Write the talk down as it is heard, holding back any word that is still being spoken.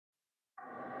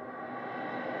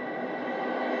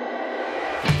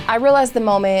I realized the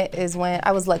moment is when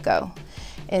I was let go.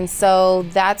 And so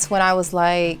that's when I was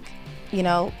like, you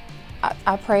know,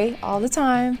 I pray all the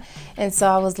time. And so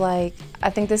I was like, I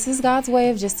think this is God's way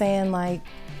of just saying like,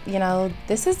 you know,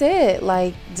 this is it.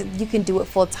 Like, you can do it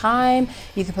full time.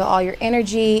 You can put all your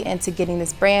energy into getting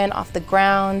this brand off the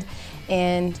ground.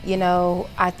 And, you know,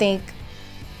 I think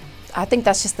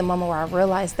that's just the moment where I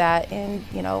realized that. And,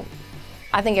 you know,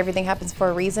 I think everything happens for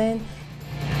a reason.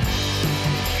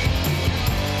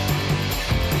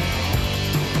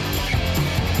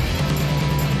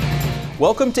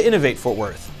 Welcome to Innovate Fort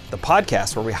Worth, the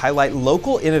podcast where we highlight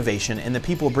local innovation and the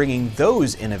people bringing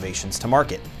those innovations to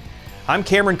market. I'm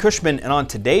Cameron Cushman, and on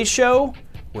today's show,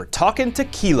 we're talking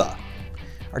tequila.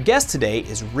 Our guest today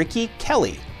is Rikki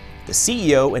Kelley, the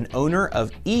CEO and owner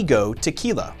of EGO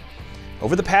Tequila.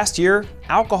 Over the past year,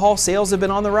 alcohol sales have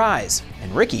been on the rise,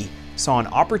 and Rikki saw an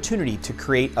opportunity to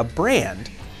create a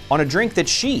brand on a drink that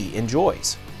she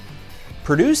enjoys.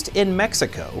 Produced in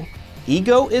Mexico,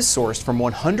 EGO is sourced from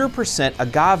 100%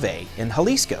 agave in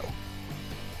Jalisco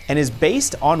and is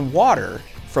based on water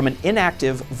from an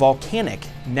inactive volcanic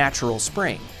natural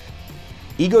spring.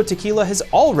 EGO Tequila has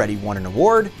already won an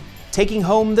award, taking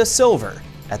home the silver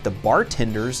at the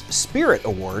Bartender's Spirit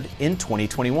Award in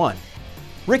 2021.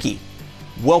 Rikki,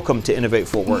 welcome to Innovate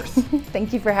Fort Worth.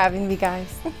 Thank you for having me,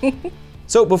 guys.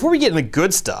 So before we get into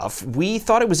good stuff, we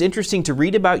thought it was interesting to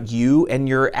read about you and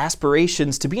your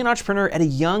aspirations to be an entrepreneur at a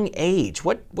young age.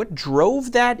 What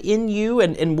drove that in you,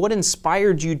 and what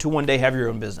inspired you to one day have your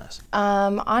own business?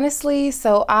 Honestly,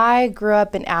 so I grew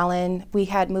up in Allen. We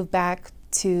had moved back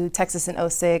to Texas in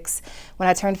 '06. When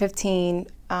I turned 15,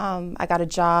 I got a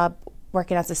job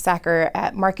working as a stacker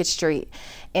at Market Street.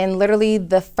 And literally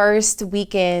the first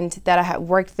weekend that I had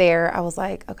worked there, I was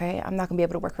like, okay, I'm not gonna be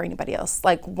able to work for anybody else.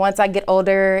 Like, once I get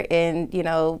older and, you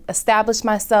know, establish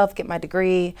myself, get my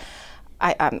degree,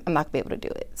 I'm not gonna be able to do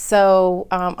it. So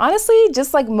honestly,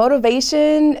 just like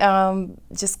motivation,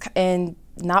 and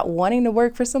not wanting to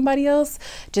work for somebody else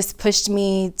just pushed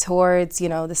me towards, you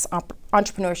know, this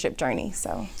entrepreneurship journey.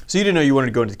 So you didn't know you wanted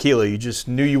to go into tequila, you just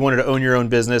knew you wanted to own your own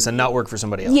business and not work for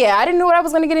somebody else. Yeah, I didn't know what I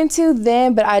was gonna get into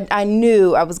then, but I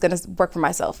knew I was gonna work for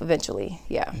myself eventually,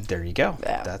 yeah. There you go,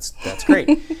 yeah. That's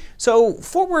great. So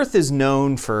Fort Worth is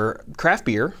known for craft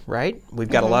beer, right? We've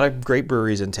got a lot of great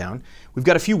breweries in town. We've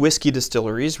got a few whiskey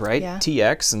distilleries, right? Yeah.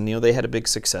 TX, and you know, they had a big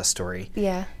success story.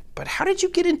 Yeah. But how did you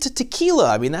get into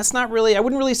tequila? I mean, that's not really, I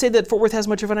wouldn't really say that Fort Worth has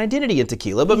much of an identity in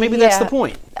tequila, but maybe that's the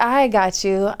point. I got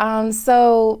you.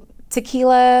 So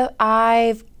tequila,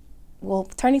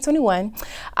 turning 21,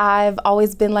 I've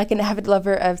always been like an avid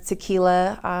lover of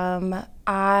tequila.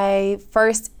 I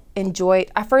first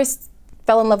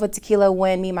fell in love with tequila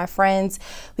when me and my friends,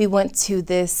 we went to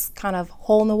this kind of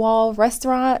hole-in-the-wall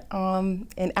restaurant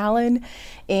in Allen,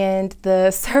 and the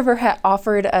server had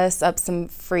offered us up some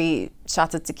free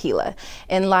shots of tequila.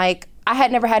 And like, I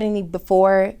had never had any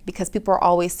before because people are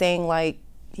always saying like,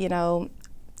 you know,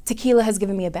 tequila has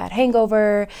given me a bad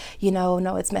hangover, you know,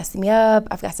 no, it's messing me up.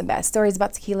 I've got some bad stories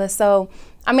about tequila. So,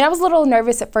 I mean, I was a little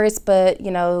nervous at first, but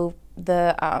you know,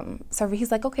 the server,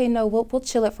 he's like, okay, no, we'll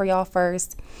chill it for y'all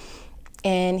first.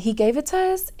 And he gave it to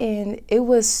us, and it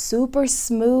was super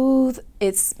smooth.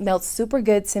 It smelled super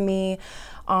good to me,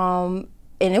 and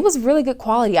it was really good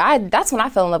quality. That's when I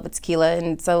fell in love with tequila,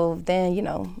 and so then, you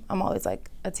know, I'm always like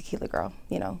a tequila girl.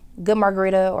 You know, good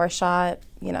margarita or a shot.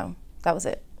 You know, that was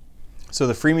it. So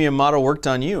the freemium model worked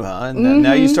on you, huh? And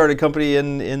now you started a company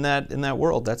in that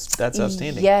world. That's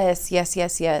outstanding. Yes.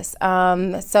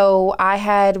 So I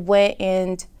had went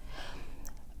and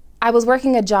I was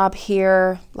working a job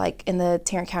here, like in the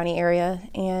Tarrant County area,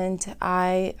 and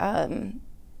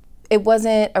it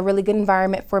wasn't a really good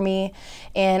environment for me.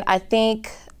 And I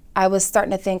think I was starting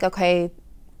to think, okay,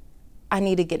 I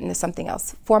need to get into something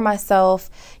else for myself,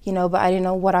 you know, but I didn't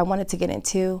know what I wanted to get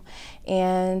into.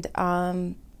 And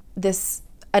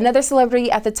another celebrity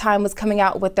at the time was coming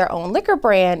out with their own liquor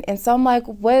brand. And so I'm like,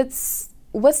 what's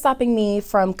stopping me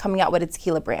from coming out with a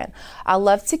tequila brand? I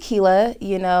love tequila,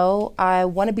 you know, I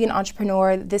want to be an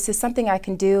entrepreneur. This is something I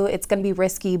can do. It's going to be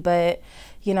risky, but,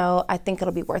 you know, I think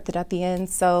it'll be worth it at the end.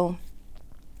 So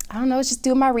I don't know, I was just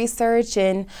doing my research,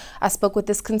 and I spoke with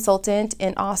this consultant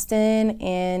in Austin,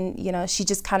 and, you know, she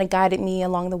just kind of guided me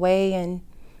along the way, and,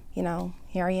 you know,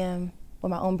 here I am with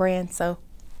my own brand. So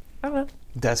I don't know.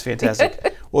 That's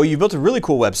fantastic. Well, you built a really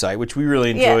cool website, which we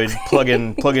really enjoyed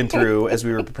plugging through as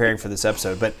we were preparing for this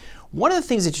episode. But one of the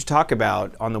things that you talk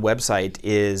about on the website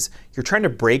is you're trying to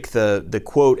break the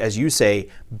quote, as you say,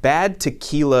 bad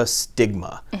tequila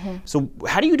stigma. So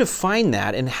how do you define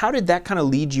that, and how did that kind of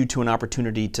lead you to an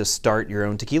opportunity to start your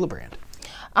own tequila brand?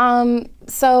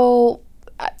 So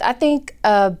I think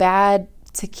a bad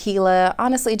tequila,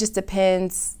 honestly, it just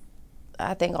depends,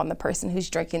 I think, on the person who's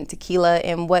drinking tequila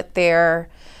and what they're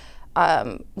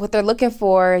looking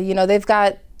for. You know,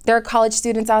 there are college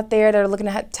students out there that are looking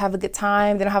to have a good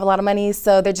time. They don't have a lot of money,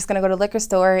 so they're just gonna go to the liquor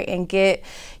store and get,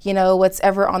 you know,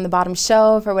 whatever on the bottom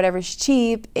shelf or whatever's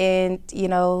cheap. And, you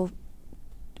know,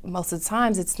 most of the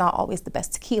times it's not always the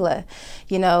best tequila,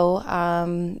 you know.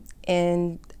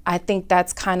 And I think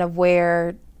that's kind of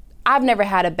where I've never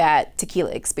had a bad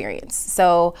tequila experience.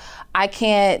 So I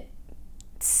can't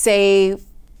say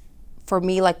for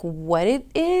me like what it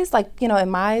is, like, you know, in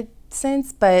my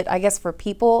sense, but I guess for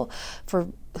people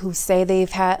who say they've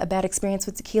had a bad experience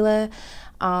with tequila,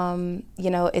 you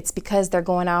know, it's because they're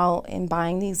going out and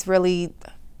buying these really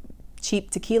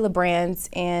cheap tequila brands,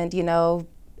 and, you know,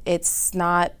 it's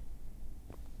not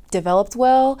developed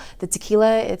well. The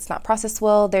tequila, it's not processed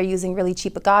well. They're using really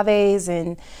cheap agaves,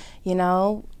 and, you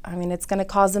know, I mean, it's going to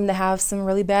cause them to have some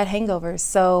really bad hangovers.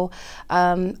 So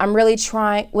I'm really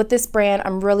trying, with this brand,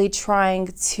 I'm really trying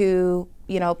to,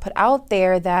 you know, put out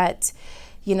there that,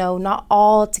 you know, not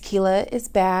all tequila is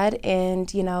bad,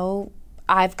 and, you know,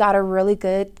 I've got a really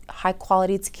good high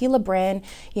quality tequila brand.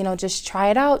 You know, just try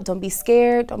it out. Don't be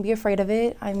scared. Don't be afraid of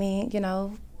it. I mean, you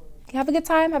know, have a good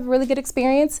time, have a really good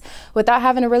experience without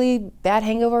having a really bad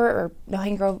hangover or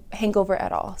no hangover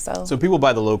at all. So people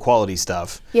buy the low quality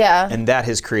stuff. Yeah. And that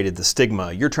has created the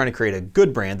stigma. You're trying to create a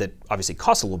good brand that obviously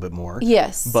costs a little bit more.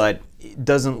 Yes. But it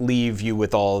doesn't leave you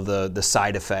with all the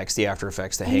side effects, the after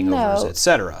effects, the hangovers,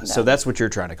 etc. No. So that's what you're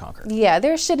trying to conquer. Yeah,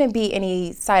 there shouldn't be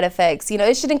any side effects. You know,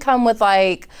 it shouldn't come with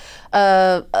like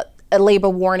a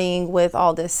label warning with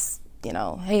all this, you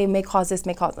know, hey, it may cause this,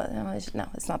 may cause that. No,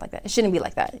 it's not like that. It shouldn't be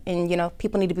like that. And, you know,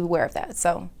 people need to be aware of that.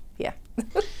 So, yeah.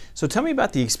 So tell me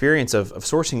about the experience of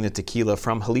sourcing the tequila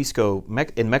from Jalisco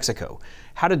in Mexico.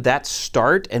 How did that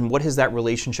start, and what does that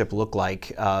relationship look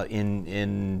like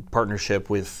in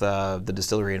partnership with the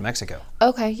distillery in Mexico?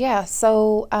 Okay, yeah.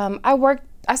 So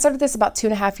I started this about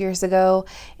 2.5 years ago,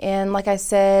 and like I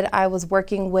said, I was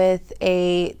working with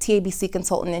a TABC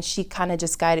consultant, and she kind of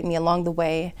just guided me along the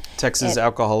way. Texas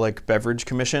Alcoholic Beverage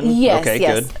Commission? Yes, okay,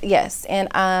 yes, good. Yes,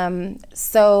 and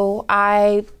so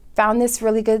I found this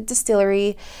really good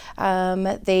distillery.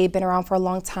 They've been around for a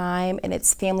long time, and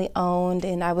it's family owned,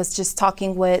 and I was just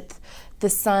talking with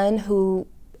the son who,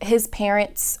 his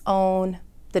parents own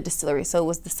the distillery, so it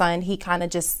was the son. He kind of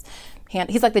just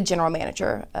he's like the general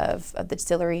manager of the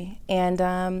distillery,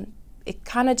 and it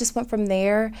kind of just went from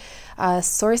there.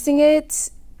 Sourcing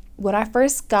it, when I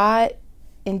first got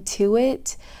into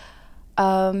it,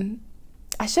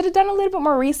 I should have done a little bit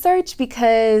more research,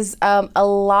 because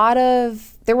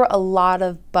there were a lot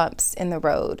of bumps in the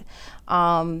road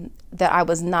that I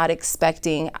was not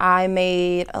expecting. I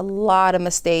made a lot of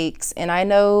mistakes, and I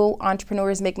know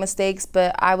entrepreneurs make mistakes,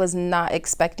 but I was not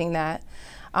expecting that.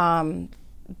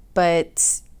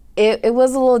 But it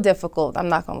was a little difficult, I'm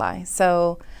not gonna lie.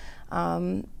 So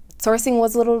sourcing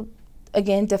was a little,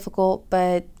 again, difficult,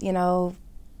 but, you know,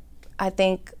 I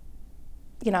think,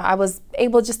 you know, I was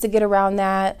able just to get around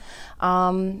that.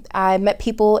 I met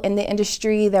people in the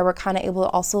industry that were kind of able to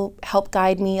also help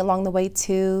guide me along the way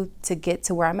to get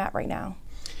to where I'm at right now.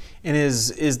 And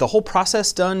is the whole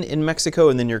process done in Mexico,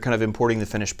 and then you're kind of importing the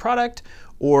finished product,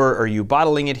 or are you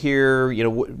bottling it here? You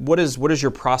know, what does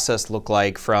your process look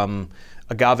like from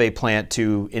agave plant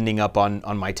to ending up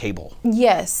on my table?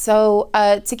 Yes, so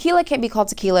tequila can't be called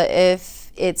tequila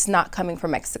if it's not coming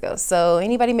from Mexico. So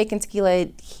anybody making tequila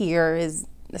here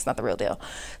it's not the real deal.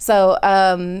 So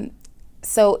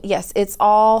so yes, it's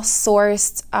all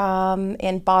sourced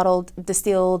and bottled,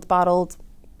 distilled, bottled,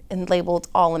 and labeled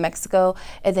all in Mexico,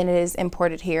 and then it is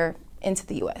imported here into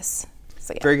the U.S.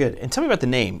 So, yeah. Very good. And tell me about the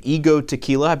name, EGO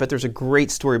Tequila. I bet there's a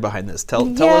great story behind this. Tell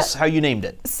us how you named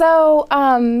it. So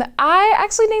I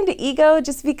actually named it EGO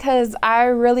just because I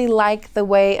really like the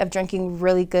way of drinking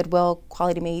really good, well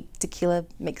quality made tequila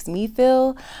makes me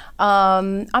feel.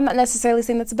 I'm not necessarily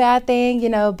saying that's a bad thing, you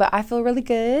know, but I feel really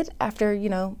good after, you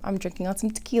know, I'm drinking on some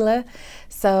tequila.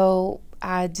 So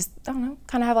I don't know,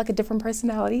 kind of have like a different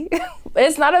personality.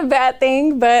 It's not a bad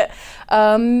thing, but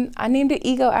I named it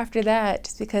EGO after that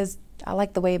just because I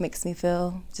like the way it makes me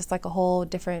feel, just like a whole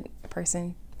different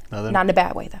person. Not in a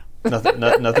bad way, though.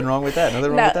 Nothing wrong with that.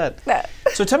 Nothing wrong with that. No.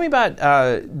 So tell me about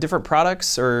different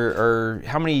products, or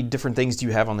how many different things do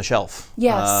you have on the shelf?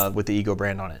 Yes. With the EGO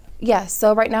brand on it? Yes.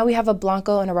 So right now we have a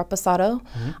Blanco and a Reposado.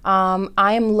 Mm-hmm.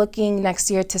 I am looking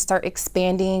next year to start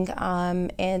expanding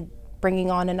and bringing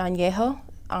on an Añejo.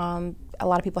 A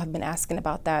lot of people have been asking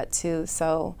about that too.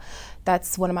 So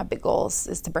that's one of my big goals,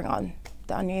 is to bring on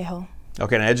the Añejo.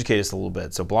 Okay, now educate us a little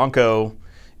bit. So Blanco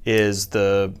is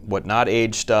the, not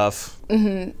aged stuff.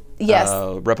 Yes.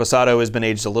 Reposado has been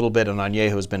aged a little bit, and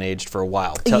Añejo has been aged for a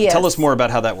while. Yes. Tell us more about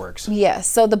how that works. Yes.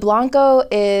 So the Blanco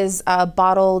is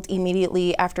bottled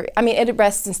immediately after. I mean, it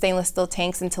rests in stainless steel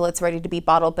tanks until it's ready to be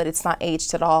bottled, but it's not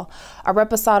aged at all. Our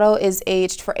Reposado is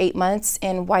aged for 8 months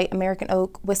in white American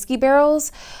oak whiskey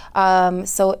barrels.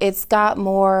 So it's got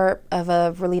more of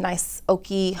a really nice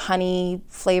oaky honey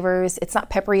flavors. It's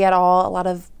not peppery at all.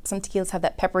 Some tequilas have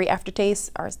that peppery aftertaste.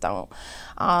 Ours don't.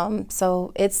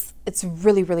 So it's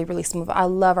really, really, really smooth. I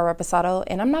love our Reposado.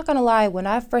 And I'm not gonna lie, when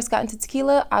I first got into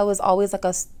tequila, I was always like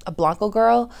a Blanco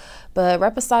girl, but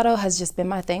Reposado has just been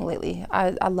my thing lately.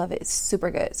 I love it. It's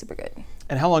super good, super good.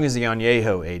 And how long is the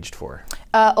Añejo aged for?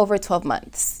 Over 12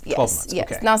 months. Yes. 12 months,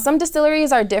 yes. okay. Now some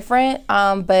distilleries are different,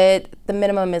 but the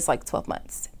minimum is like 12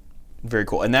 months. Very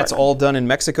cool. And that's all done in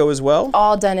Mexico as well?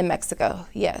 All done in Mexico,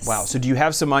 yes. Wow. So do you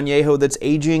have some Añejo that's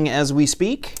aging as we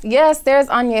speak? Yes, there's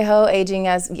Añejo aging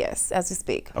as we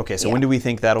speak. Okay, so when do we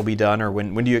think that'll be done, or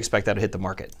when do you expect that to hit the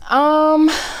market?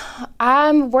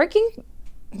 I'm working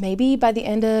maybe by the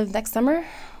end of next summer.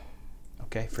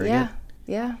 Okay, very good.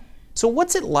 Yeah. So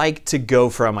what's it like to go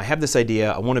from, I have this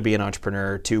idea, I want to be an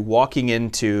entrepreneur, to walking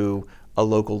into a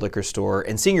local liquor store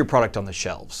and seeing your product on the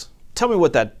shelves? Tell me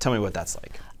what that's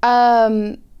like.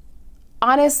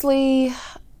 Honestly,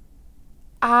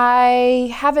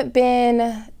 I haven't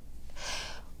been,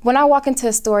 when I walk into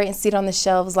a store and see it on the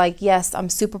shelves, like, yes, I'm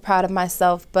super proud of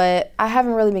myself, but I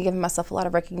haven't really been giving myself a lot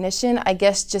of recognition. I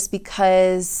guess just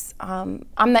because I'm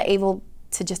not able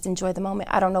to just enjoy the moment.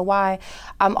 I don't know why.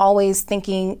 I'm always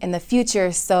thinking in the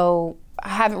future, so I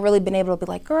haven't really been able to be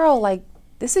like, girl, like,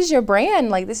 this is your brand,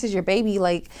 like, this is your baby,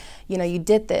 like, you know, you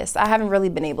did this. I haven't really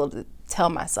been able to tell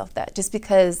myself that, just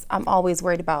because I'm always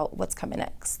worried about what's coming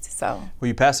next. So. Well,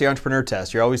 you passed the entrepreneur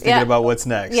test. You're always thinking about what's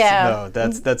next. Yeah. No,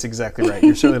 that's exactly right.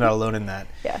 You're certainly not alone in that.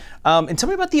 Yeah. And tell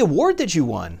me about the award that you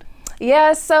won.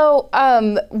 Yeah, so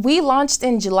we launched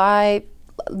in July,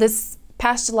 this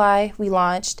past July we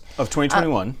launched. Of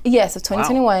 2021? Yes, of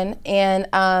 2021. Wow. And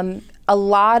a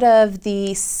lot of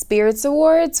the Spirits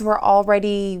Awards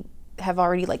have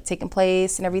already like taken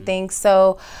place and everything.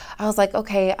 So I was like,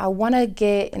 okay, I want to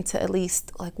get into at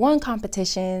least like one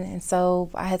competition. And so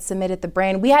I had submitted the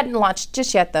brand. We hadn't launched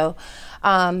just yet though.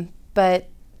 But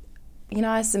you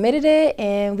know, I submitted it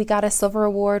and we got a silver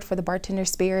award for the bartender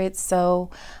spirits.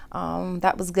 So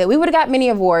that was good. We would have got many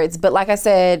awards, but like I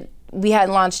said, we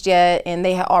hadn't launched yet and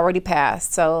they had already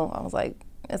passed. So I was like,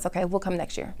 it's okay, we'll come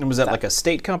next year. And was that like a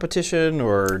state competition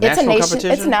or national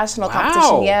competition? It's a national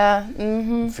competition, yeah.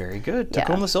 Mm-hmm. Very good. Took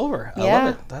home the silver. I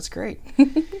love it. That's great.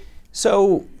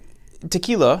 So,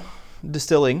 tequila,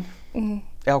 distilling,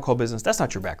 alcohol business, that's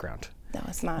not your background. No,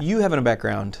 it's not. You have a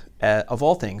background, of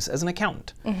all things, as an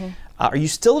accountant. Are you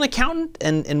still an accountant?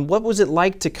 And what was it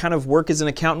like to kind of work as an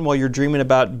accountant while you're dreaming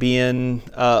about being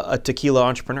a tequila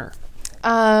entrepreneur?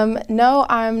 No,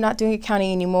 I'm not doing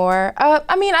accounting anymore.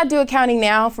 I mean, I do accounting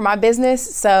now for my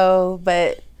business,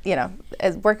 but you know,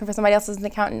 as working for somebody else as an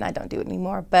accountant, I don't do it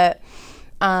anymore. But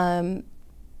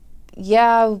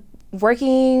yeah,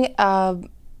 working,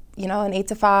 you know, an 8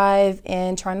 to 5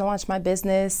 and trying to launch my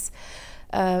business,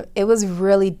 it was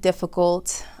really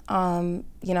difficult. You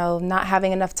know, not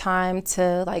having enough time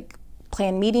to like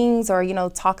plan meetings or, you know,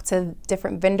 talk to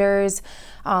different vendors.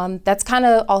 That's kind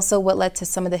of also what led to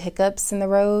some of the hiccups in the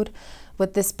road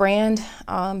with this brand,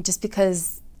 just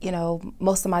because, you know,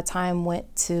 most of my time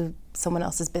went to someone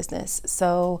else's business.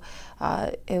 So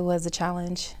it was a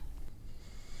challenge.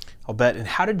 I'll bet. And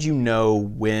how did you know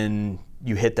when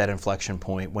you hit that inflection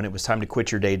point, when it was time to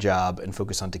quit your day job and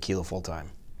focus on tequila full time?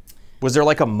 Was there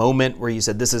like a moment where you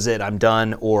said, this is it, I'm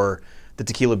done, or the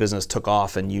tequila business took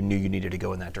off and you knew you needed to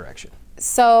go in that direction?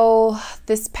 So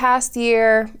this past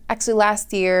year, actually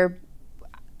last year,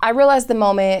 I realized the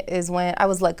moment is when I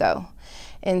was let go.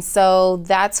 And so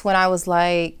that's when I was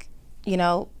like, you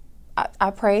know, I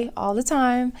pray all the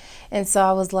time. And so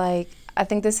I was like, I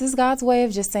think this is God's way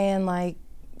of just saying like,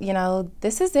 you know,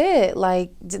 this is it.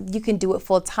 Like, you can do it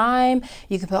full time.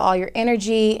 You can put all your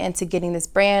energy into getting this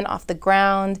brand off the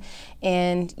ground.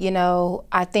 And, you know,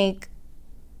 I think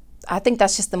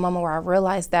that's just the moment where I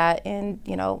realized that. And,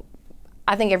 you know,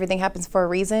 I think everything happens for a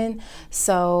reason.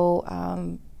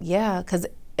 So, yeah, because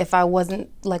if I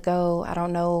wasn't let go, I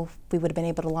don't know if we would have been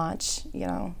able to launch, you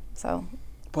know, so.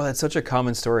 Well, that's such a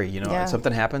common story. You know,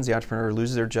 something happens, the entrepreneur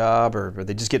loses their job, or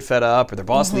they just get fed up, or their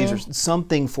boss leaves, or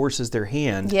something forces their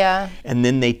hand. Yeah. And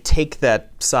then they take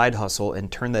that side hustle and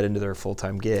turn that into their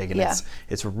full-time gig. And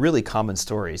it's a really common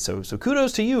story. So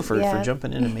kudos to you for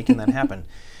jumping in and making that happen.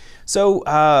 So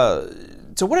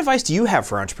what advice do you have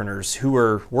for entrepreneurs who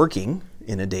are working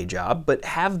in a day job, but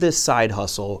have this side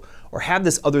hustle or have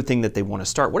this other thing that they want to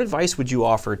start. What advice would you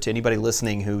offer to anybody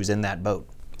listening who's in that boat?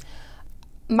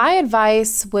 My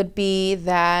advice would be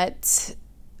that,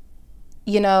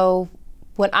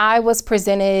 when I was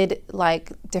presented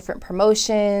like different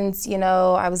promotions,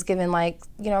 I was given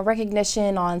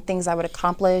recognition on things I would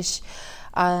accomplish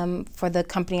for the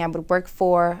company I would work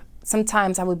for.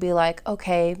 Sometimes I would be like,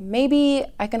 okay, maybe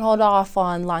I can hold off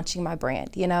on launching my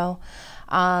brand,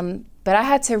 but I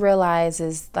had to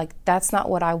realize that's not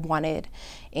what I wanted,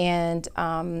 and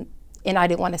I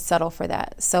didn't want to settle for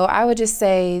that. So I would just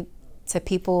say to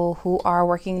people who are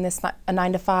working a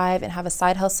 9-to-5 and have a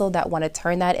side hustle that want to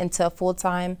turn that into a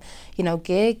full-time,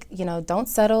 gig, don't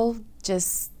settle.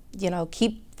 Just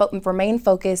remain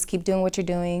focused, keep doing what you're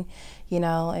doing,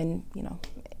 and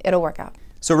it'll work out.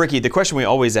 So Rikki, the question we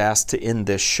always ask to end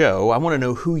this show, I want to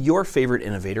know who your favorite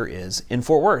innovator is in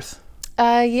Fort Worth.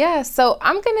 So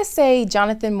I'm going to say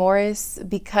Jonathan Morris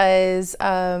because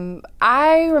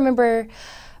I remember,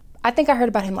 I think I heard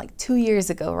about him like 2 years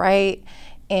ago, right?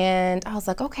 And I was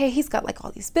like, okay, he's got like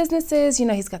all these businesses,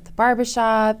 he's got the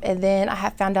barbershop. And then I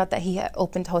had found out that he had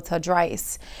opened Hotel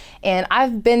Dries. And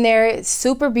I've been there, it's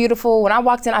super beautiful. When I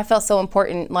walked in, I felt so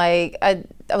important. Like I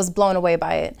was blown away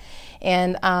by it.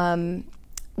 And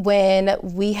when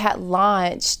we had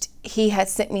launched, he had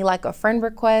sent me like a friend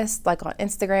request, like on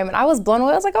Instagram, and I was blown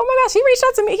away. I was like, oh my gosh, he reached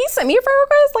out to me. He sent me a friend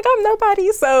request, like I'm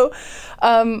nobody. So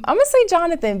I'm gonna say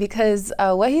Jonathan because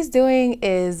what he's doing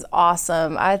is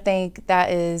awesome. I think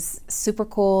that is super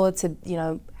cool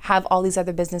to, have all these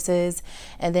other businesses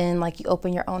and then like you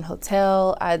open your own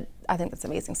hotel. I think that's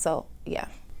amazing. So yeah.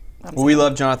 Well, we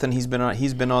love Jonathan. He's been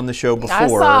on the show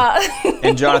before. I saw.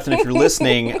 And Jonathan, if you're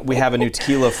listening, we have a new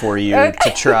tequila for you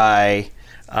to try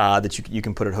that you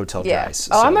can put at Hotel Dries.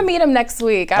 Oh, so. I'm gonna meet him next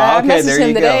week. I messaged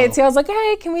him today too. I was like,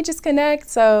 hey, can we just connect?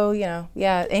 So yeah.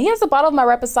 And he has a bottle of my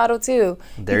Reposado too.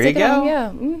 There you go. Yeah.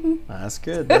 Mm-hmm. That's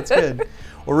good. That's good.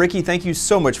 Well, Rikki, thank you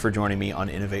so much for joining me on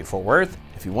Innovate Fort Worth.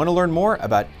 If you want to learn more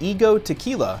about EGO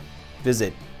Tequila,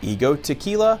 visit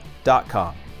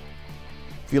egotequila.com.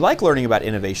 If you like learning about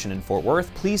innovation in Fort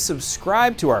Worth, please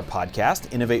subscribe to our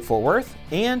podcast, Innovate Fort Worth,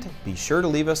 and be sure to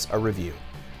leave us a review.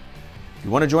 If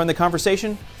you want to join the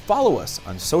conversation, follow us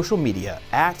on social media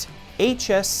at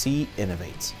HSC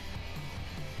Innovates.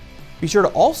 Be sure to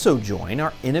also join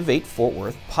our Innovate Fort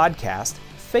Worth podcast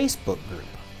Facebook group.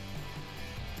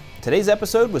 Today's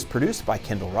episode was produced by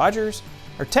Kendall Rogers.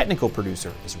 Our technical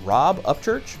producer is Rob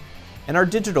Upchurch, and our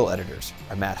digital editors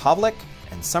are Matt Havlick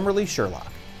and Summerlee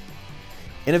Sherlock.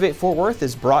 Innovate Fort Worth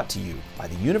is brought to you by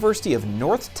the University of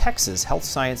North Texas Health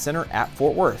Science Center at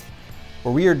Fort Worth,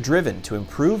 where we are driven to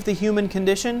improve the human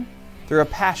condition through a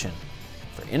passion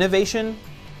for innovation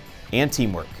and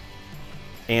teamwork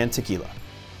and tequila.